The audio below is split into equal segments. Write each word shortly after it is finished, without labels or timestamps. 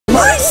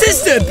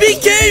sister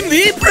became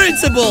the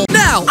principal.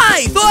 Now,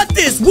 I thought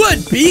this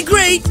would be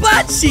great,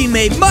 but she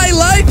made my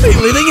life a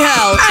living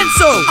hell. And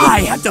so,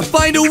 I have to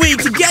find a way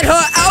to get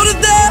her out of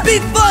there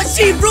before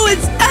she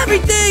ruins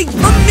everything.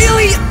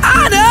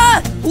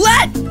 Emiliana,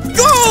 let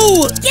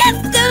go! Give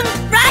them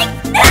right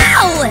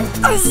now!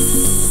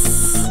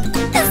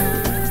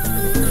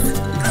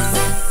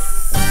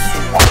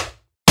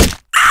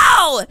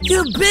 Ow!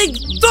 You big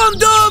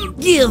dum-dum!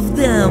 Give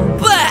them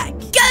back!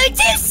 Go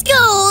to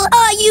school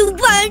or you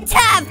won't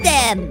have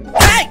them!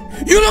 Hey!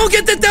 You don't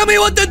get to tell me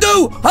what to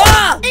do,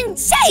 huh? And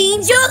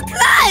change your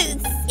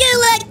clothes! You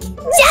look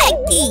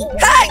janky!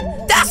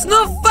 Hey! That's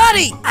not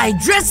funny! I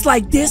dress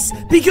like this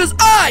because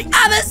I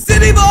am a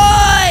city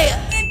boy!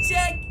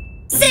 Check.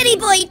 City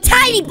boy,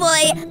 tiny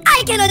boy,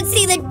 I cannot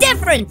see the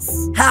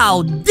difference!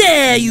 How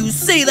dare you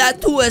say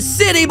that to a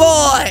city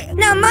boy!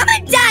 Now Mom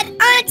and Dad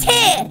aren't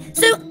here,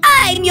 so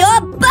I'm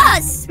your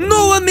boss!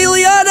 No,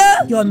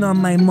 Emiliana! You're not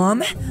my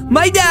mom,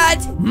 my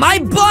dad, my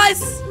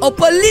boss, a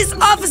police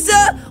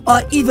officer,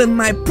 or even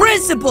my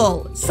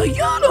principal. So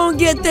you don't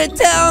get to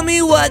tell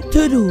me what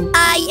to do.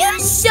 Are you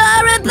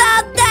sure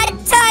about that,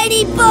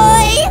 tiny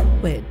boy?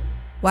 Wait,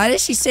 why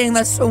is she saying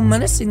that so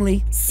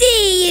menacingly?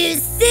 See you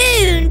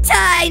soon,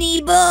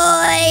 tiny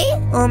boy!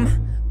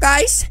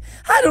 Guys,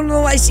 I don't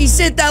know why she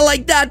said that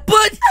like that, but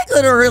I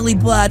got a really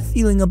bad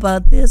feeling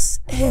about this.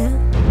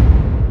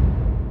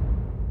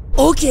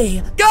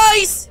 Okay,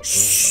 guys!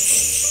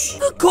 Shh!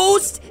 The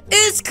coast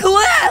is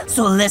clear!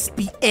 So let's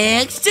be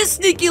extra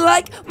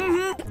sneaky-like,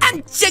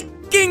 and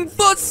checking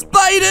for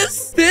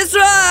spiders. That's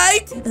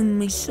right! And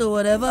make sure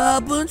whatever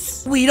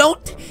happens, we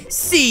don't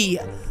see.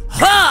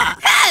 Ha!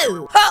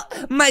 Who? Ha!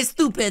 My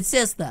stupid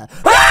sister.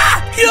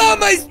 Ah! You're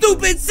my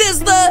stupid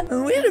sister!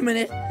 Wait a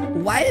minute.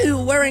 Why are you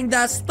wearing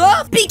that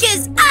stuff?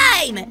 Because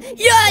I'm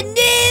your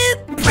new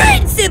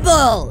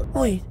principal!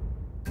 Wait.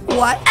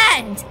 What?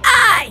 And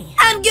I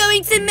am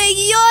going to make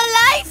your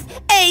life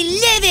a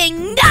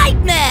living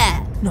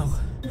nightmare! No.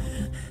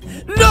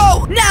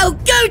 No! Now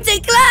go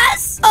to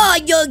class or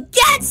you'll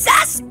get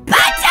suspended!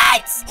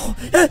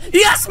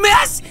 Yes,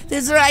 miss!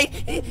 That's right.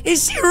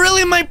 Is she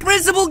really my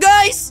principal,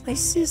 guys? My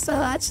sister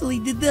actually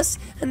did this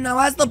and now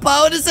has the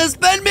power to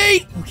suspend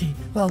me? Okay,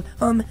 well,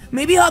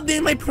 maybe I'll be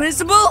my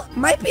principal?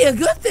 Might be a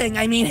good thing.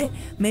 I mean,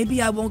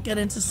 maybe I won't get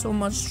into so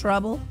much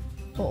trouble.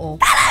 Uh-oh.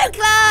 Hello,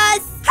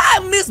 class! Hi,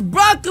 Miss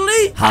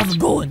Broccoli! How's it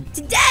going?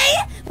 Today,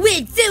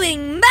 we're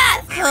doing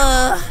math!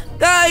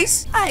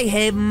 Guys, I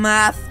hate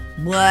math.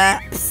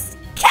 What? Psst,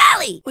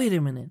 Callie! Wait a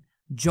minute.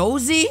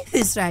 Josie?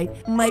 That's right,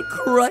 my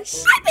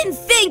crush. I've been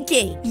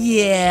thinking!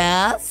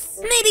 Yes?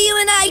 Maybe you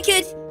and I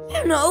could,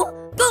 you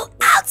know, go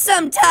out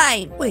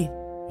sometime! Wait,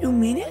 you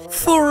mean it?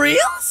 For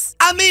reals?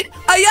 I mean,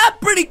 I am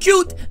pretty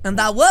cute, and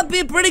that would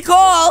be pretty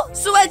cool.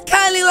 So I'd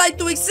kindly like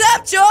to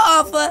accept your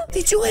offer.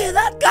 Did you hear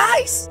that,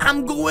 guys?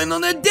 I'm going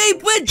on a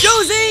date with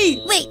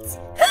Josie! Wait,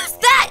 who's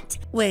that?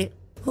 Wait,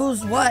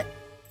 who's what?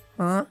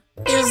 Huh?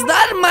 Is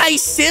that my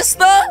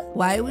sister?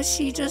 Why was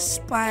she just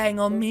spying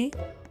on me?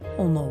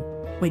 Oh no.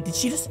 Wait, did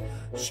she just...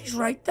 She's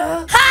right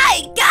there?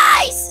 Hi,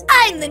 guys!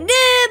 I'm the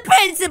new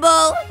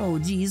principal! Oh,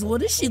 geez,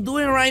 what is she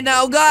doing right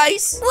now,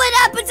 guys? What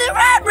happened to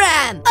Ram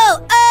Ram?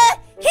 Oh,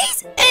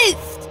 he's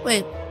oofed!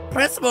 Wait,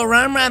 Principal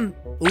Ram Ram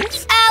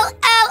oof? L.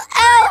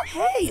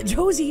 Hey,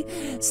 Josie,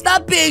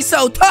 stop being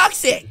so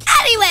toxic!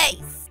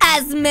 Anyways,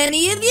 as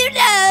many of you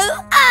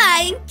know,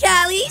 I'm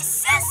Callie's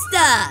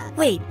sister!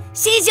 Wait,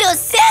 she's your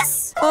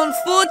sis?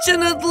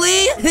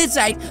 Unfortunately, that's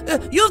right.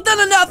 You've done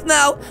enough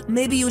now.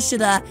 Maybe you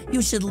should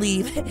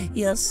leave.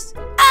 Yes.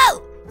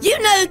 Oh, you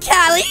know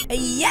Callie?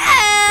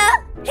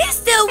 Yeah! He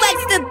still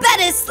went to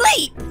better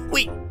sleep!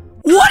 Wait,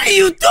 what are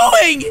you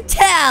doing?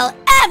 Tell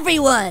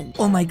everyone!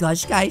 Oh my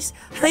gosh, guys,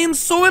 I am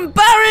so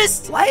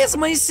embarrassed. Why is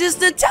my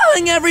sister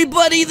telling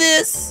everybody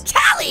this?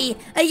 Callie,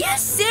 are you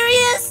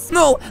serious?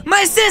 No,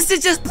 my sister's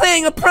just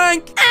playing a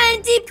prank.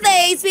 And he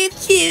plays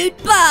with cute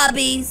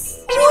Barbies.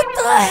 What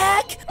the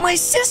heck? My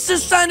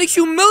sister's trying to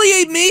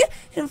humiliate me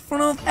in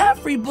front of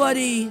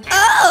everybody.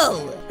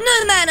 Oh,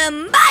 no man of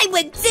mine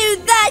would do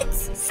that.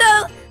 So,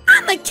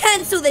 I'ma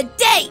cancel the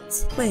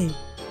date. Wait,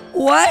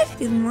 what?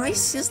 Did my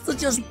sister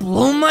just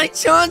blow my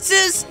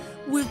chances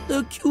with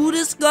the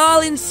cutest girl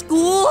in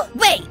school?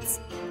 Wait,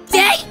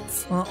 date?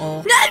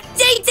 Uh-oh. No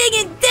dating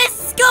in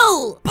this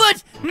school.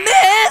 But,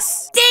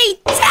 miss!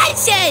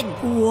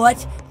 Detention!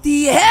 What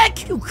the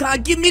heck? You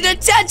can't give me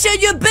detention,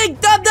 you big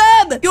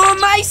dum-dum! You're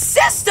my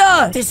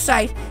sister! This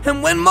right,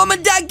 and when Mom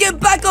and Dad get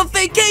back on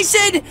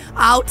vacation,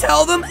 I'll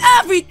tell them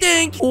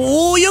everything!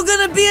 Oh, you're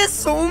gonna be in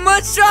so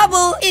much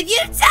trouble! If you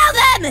tell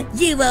them,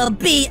 you will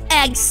be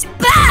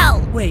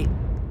expelled! Wait,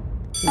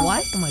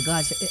 what? Oh my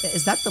gosh,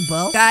 is that the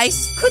bell?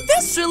 Guys, could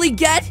this really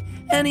get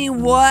any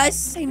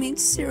worse? I mean,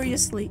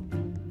 seriously.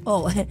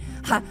 Oh,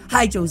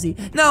 hi, Josie.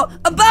 Now,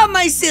 about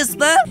my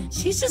sister,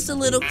 she's just a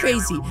little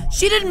crazy.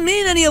 She didn't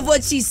mean any of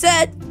what she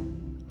said.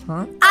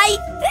 Huh? I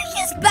think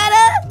it's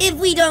better if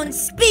we don't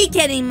speak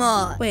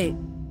anymore. Wait,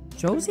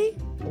 Josie?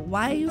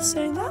 Why are you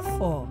saying that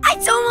for? I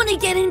don't want to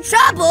get in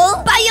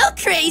trouble by your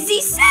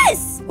crazy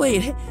sis.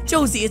 Wait,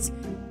 Josie,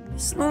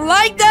 It's not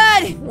like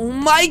that. Oh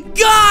my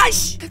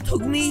gosh. It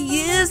took me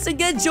years to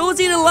get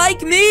Josie to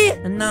like me.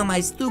 And now my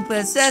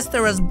stupid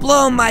sister has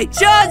blown my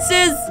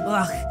chances.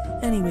 Ugh.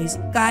 Anyways,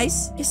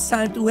 guys, it's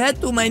time to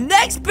head to my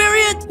next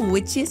period,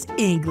 which is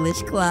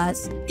English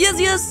class. Yes,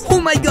 yes.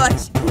 Oh my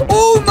gosh.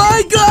 Oh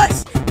my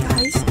gosh.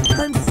 Guys,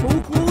 I'm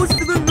so close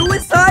to the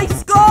newest high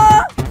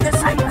score.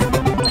 Yes,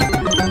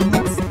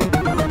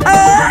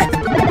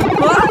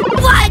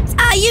 What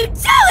are you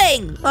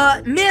doing?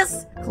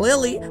 Miss,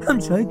 clearly, I'm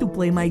trying to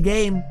play my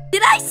game.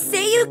 Did I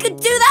say you could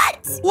do that?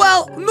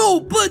 Well, no,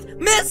 but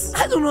Miss,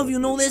 I don't know if you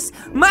know this.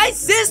 My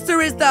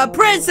sister is the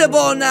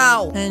principal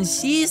now. And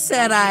she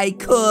said I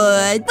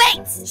could.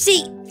 Wait,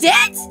 she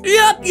did?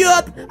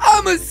 Yup.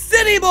 I'm a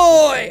city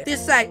boy.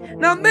 This side.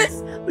 Now,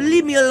 Miss,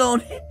 leave me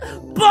alone.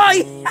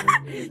 Boy,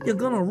 you're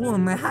gonna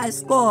ruin my high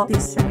score.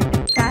 This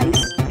side, guys.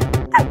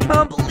 I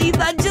can't believe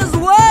that just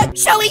worked!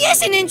 Joey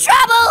isn't in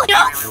trouble!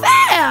 Not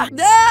fair!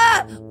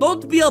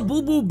 Don't be a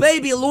boo-boo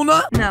baby,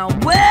 Luna! Now,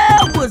 where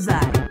was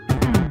I?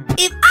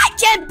 If I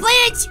can't play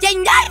it,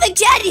 then neither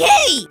can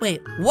he!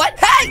 Wait, what?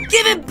 Hey,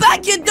 give it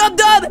back, you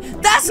dub-dub!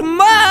 That's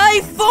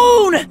my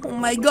phone! Oh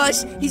my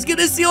gosh, he's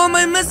gonna see all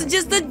my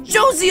messages to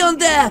Josie on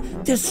there!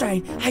 That's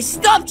right, I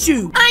stopped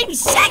you! I'm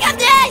sick of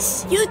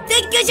this! You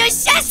think because your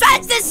sister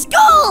runs the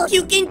school,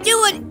 you can do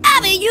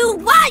whatever you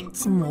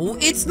want! No,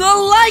 it's not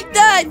like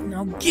that!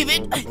 Now give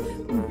it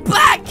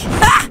back!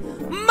 Ha!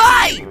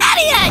 My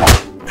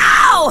idiot!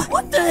 Ow!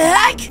 What the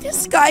heck?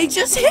 This guy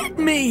just hit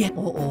me!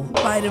 Uh-oh,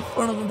 right in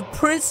front of the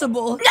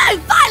principal. No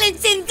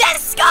violence in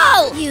this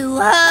school! You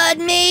heard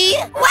me?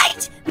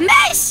 Wait,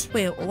 miss!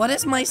 Wait, what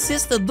is my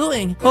sister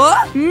doing?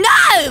 Huh?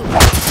 No!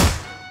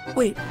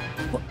 Wait,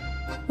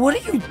 what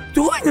are you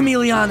doing,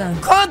 Emiliana?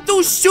 Can't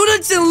do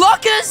students in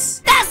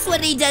lockers? That's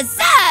what he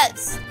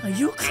deserves! Are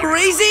you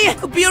crazy? I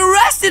could be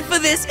arrested for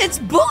this. It's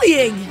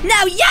bullying.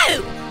 Now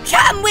you,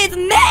 come with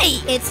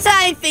me! It's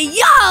time for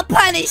your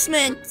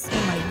punishment!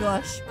 Oh my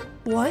gosh.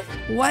 What?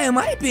 Why am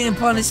I being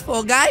punished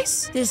for,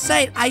 guys? This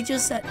site, I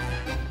just said...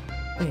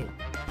 Wait,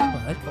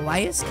 what? Why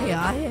is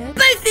KR here?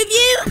 Both of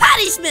you,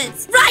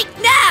 punishments, right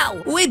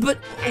now! Wait, but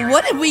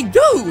what did we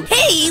do?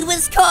 He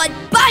was caught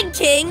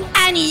bunking,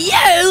 and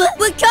you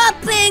were caught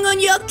playing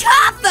on your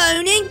car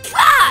phone in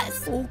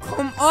class! Oh,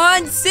 come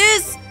on,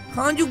 sis!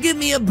 Can't you give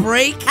me a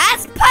break?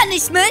 As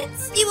punishment,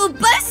 you will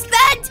both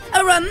spend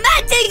a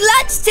romantic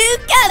lunch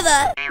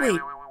together!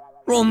 Wait,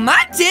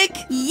 romantic?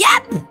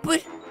 Yep!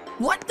 But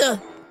what the...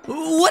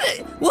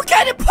 What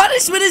kind of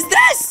punishment is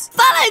this?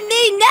 Follow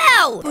me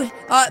now!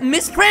 But,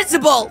 Miss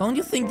Principal, don't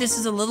you think this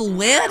is a little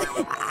weird?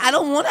 I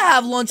don't want to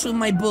have lunch with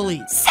my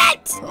bully.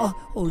 Sit!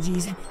 Oh,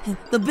 jeez.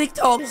 The big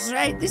talk is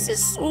right. This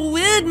is so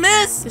weird,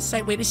 miss. This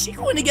right, wait, is she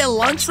going to get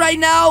lunch right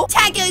now?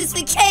 Tacos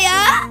for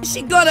KR!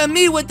 She got a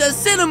me with the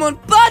cinnamon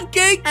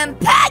pancake! And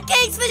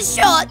pancakes for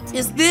short!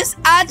 Is this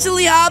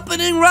actually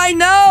happening right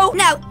now?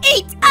 Now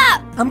eat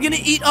up! I'm gonna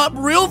eat up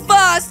real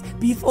fast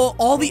before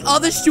all the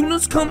other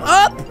students come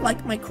up,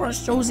 like my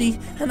crush Josie,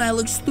 and I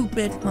look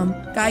stupid.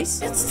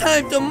 Guys, it's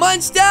time to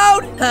munch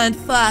down and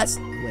fast.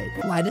 Wait,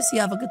 why does he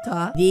have a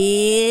guitar?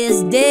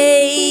 This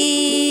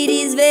date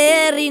is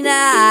very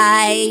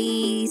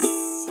nice.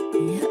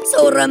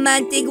 So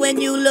romantic when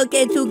you look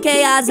into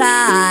KR's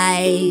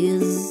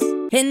eyes.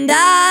 And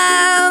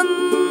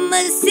I'm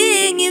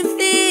singing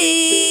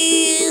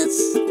fish.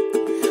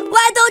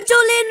 Why don't you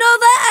lean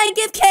over and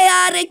give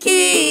KR a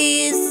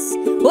kiss?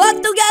 Walk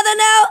together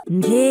now.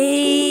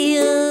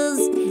 Kiss,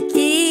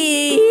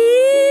 kiss,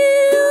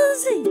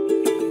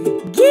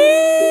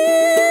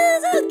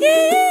 kiss,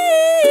 kiss.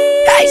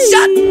 Hey,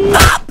 shut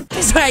up!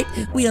 That's right,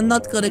 we are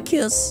not gonna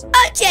kiss.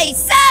 Okay,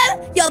 so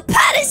your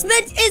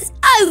punishment is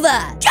over.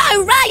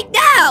 Go right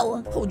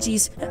now. Oh,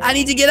 jeez, I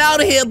need to get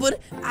out of here, but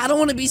I don't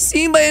want to be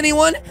seen by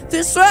anyone.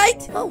 That's right.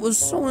 That was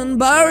so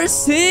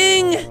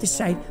embarrassing. That's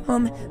right.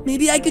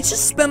 Maybe I could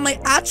just spend my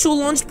actual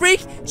lunch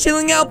break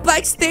chilling out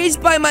backstage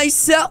by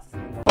myself.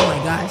 Oh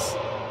my gosh,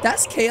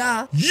 that's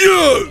KR.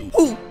 You!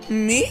 Who,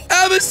 me?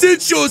 Ever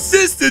since your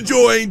sister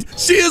joined,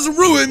 she has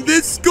ruined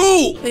this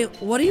school! Wait,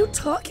 what are you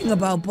talking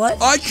about, bud?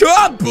 I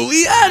can't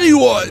bully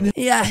anyone!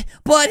 Yeah,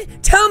 but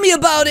tell me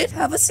about it.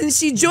 Ever since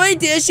she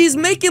joined here, she's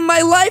making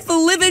my life a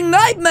living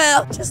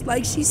nightmare. Just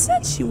like she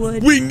said she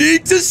would. We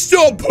need to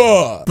stop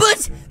her!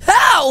 But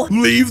how?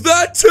 Leave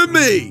that to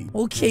me!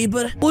 Okay,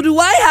 but what do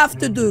I have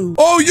to do?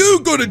 All you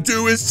gotta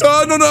do is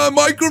turn on her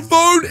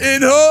microphone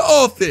in her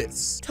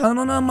office. Turn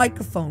on her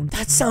microphone.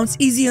 That sounds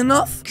easy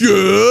enough.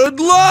 Good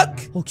luck!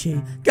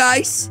 Okay,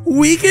 guys,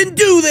 we can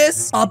do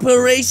this.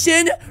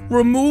 Operation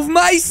Remove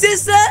My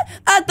Sister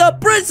at the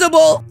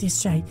Principal.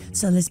 That's right.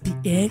 So let's be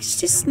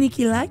extra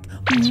sneaky like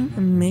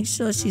and make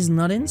sure she's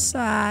not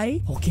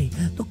inside. Okay,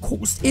 the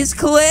coast is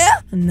clear.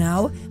 And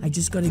now I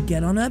just gotta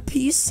get on her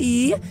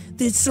PC.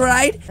 That's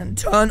right. And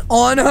turn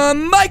on her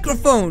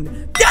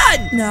microphone.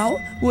 Done! Now,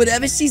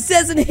 whatever she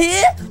says in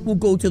here will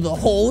go to the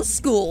whole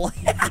school.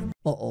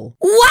 Uh-oh.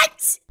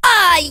 What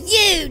are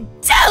you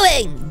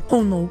doing?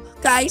 Oh no,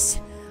 guys.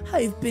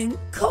 I've been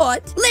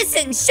caught.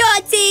 Listen,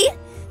 Shorty,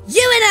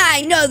 You and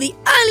I know the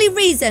only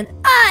reason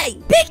I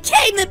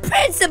became the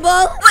principal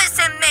was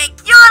to make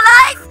your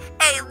life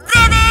a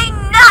living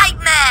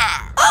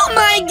nightmare. Oh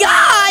my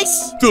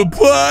gosh! The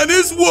plan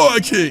is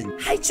working.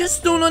 I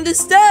just don't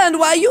understand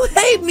why you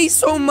hate me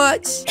so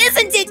much.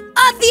 Isn't it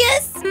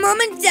obvious? Mom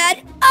and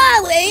Dad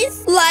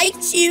always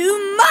liked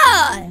you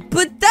more.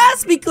 But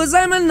that's because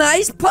I'm a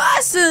nice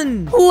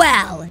person.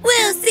 Well,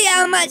 we'll see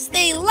how much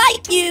they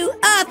like you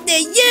after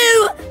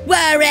you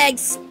were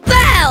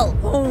expelled.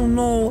 Oh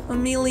no,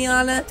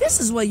 Emiliana, this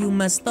is where you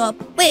messed up.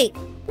 Wait,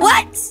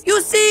 what?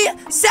 You see,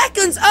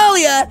 seconds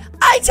earlier,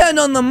 I turned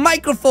on the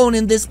microphone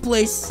in this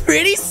place.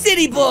 Pretty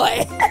city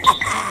boy.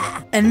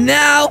 And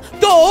now,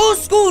 the whole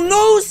school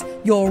knows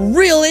your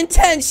real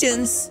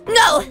intentions.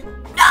 No!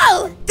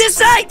 This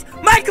right!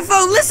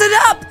 Microphone, listen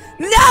up!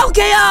 Now,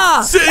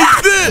 KR!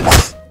 Take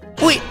this!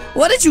 Wait,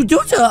 what did you do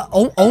to her?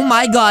 Oh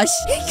my gosh.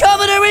 He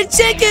covered her in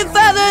chicken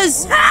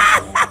feathers!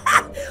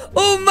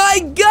 Oh my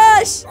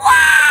gosh!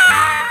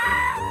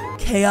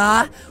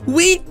 KR,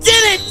 we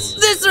did it!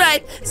 That's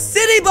right!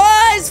 City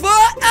boys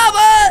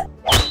forever!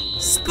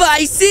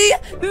 Spicy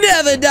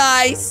never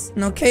dies!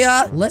 Now,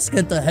 KR, let's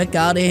get the heck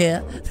out of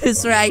here.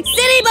 That's right.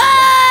 City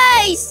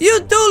boys! You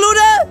too,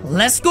 Luna!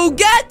 Let's go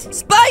get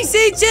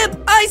spicy chip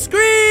ice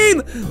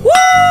cream!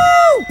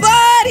 Woo!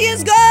 But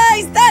yes,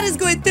 guys, that is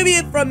going to be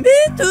it from me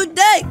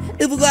today.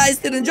 If you guys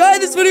did enjoy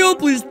this video,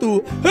 please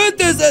do hit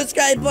the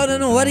subscribe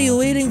button. What are you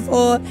waiting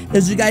for?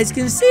 As you guys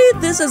can see,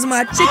 this is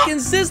my chicken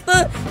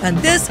sister, and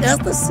this is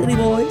the City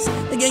Boys.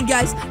 Again,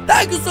 guys,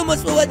 thank you so much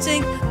for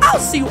watching. I'll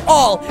see you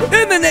all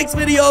in the next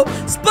video.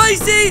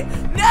 Spicy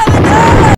never dies!